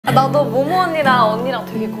나도 모모 언니랑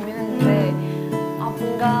되게 고민했는데 뭐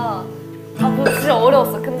진짜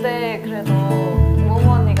어려웠어. 근데 그래도 모모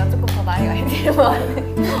언니가 조금 더 나이가 있지만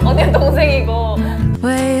언니는 동생이고.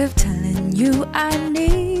 Way of telling you I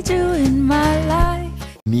need you in my life.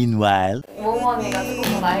 Meanwhile, 모모 언니가 조금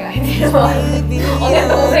더 나이가 있지만 언니는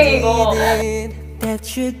동생이고. That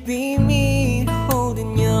should be me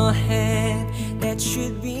holding your hand. That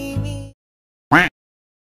should be me.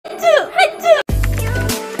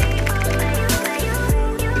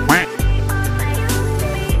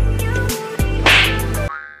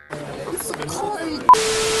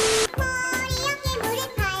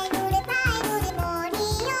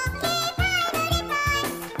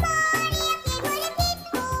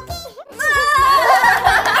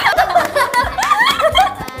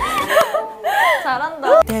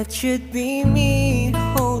 잘한다. That should be me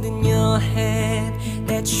holding your hand.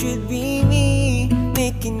 That should be me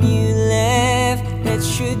making you laugh. That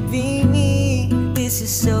should be me. This is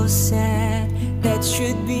so sad. That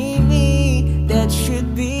should be me. That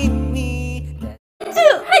should be me.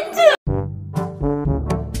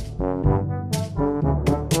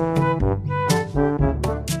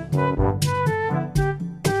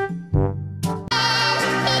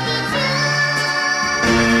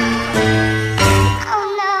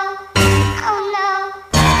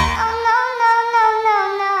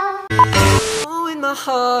 My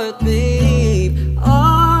heart, babe,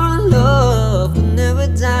 our love will never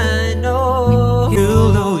die, no.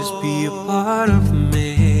 You'll always be a part of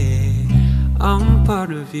me. I'm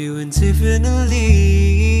part of you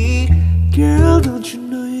indefinitely. Girl, don't you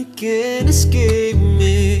know you can't escape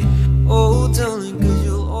me? Oh, darling, cause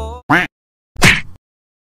you'll all Wait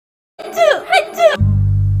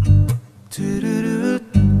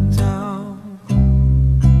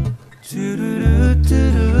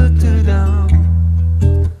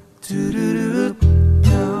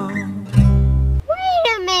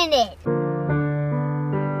a minute.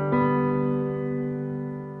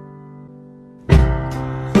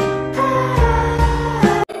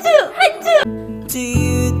 do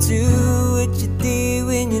you do what you do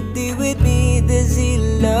when you do with me? Does he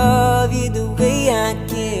love you the way I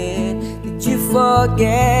can? Did you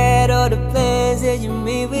forget all the plans that you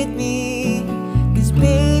made with me? Cause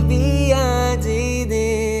baby I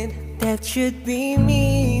didn't. That should be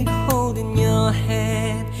me holding your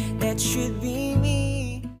hand. That should be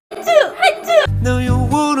me. Now you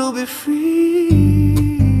wanna be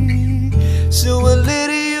free, so I let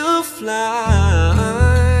you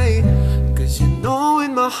fly. Cause you know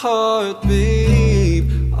in my heart, babe,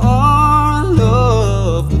 our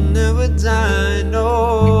love will never die,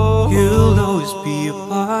 no. You'll always be a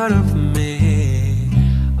part of me.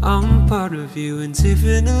 I'm part of you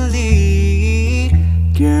indefinitely.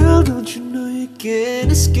 Girl, don't you know you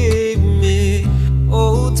can't escape me?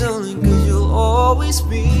 Oh, darling, cause you'll always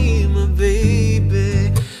be my baby.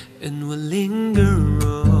 And we'll linger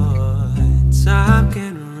on. Time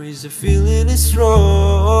can't erase the feeling is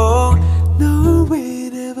strong. No way,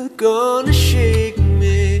 never gonna shake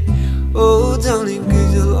me. Oh, darling,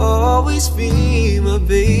 cause you'll always be my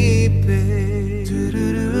baby.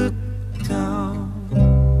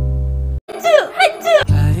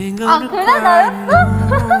 그래 나였어?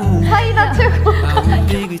 사이다 최고.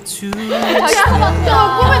 자기야 맞죠?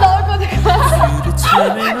 꿈에 나올 거니까.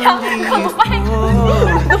 야 가서 빨리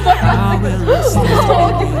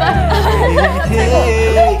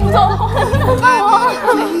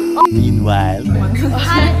meanwhile,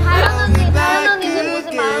 다른 언니는 무슨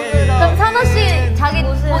마음으로? 그럼 산호씨 자기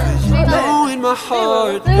무슨 주인공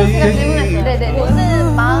쯔유 씨가 질문했어요. 네네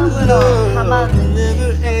무슨 마음으로 담았는지.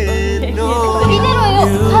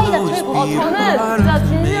 이대로예요. 사이다 최고. 저는 진짜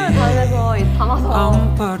진심을 다해서 담아서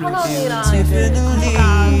산호 언니랑 이제 소리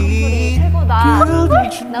최고다.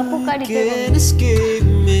 나포까리 최고.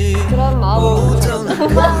 그런 마음으로.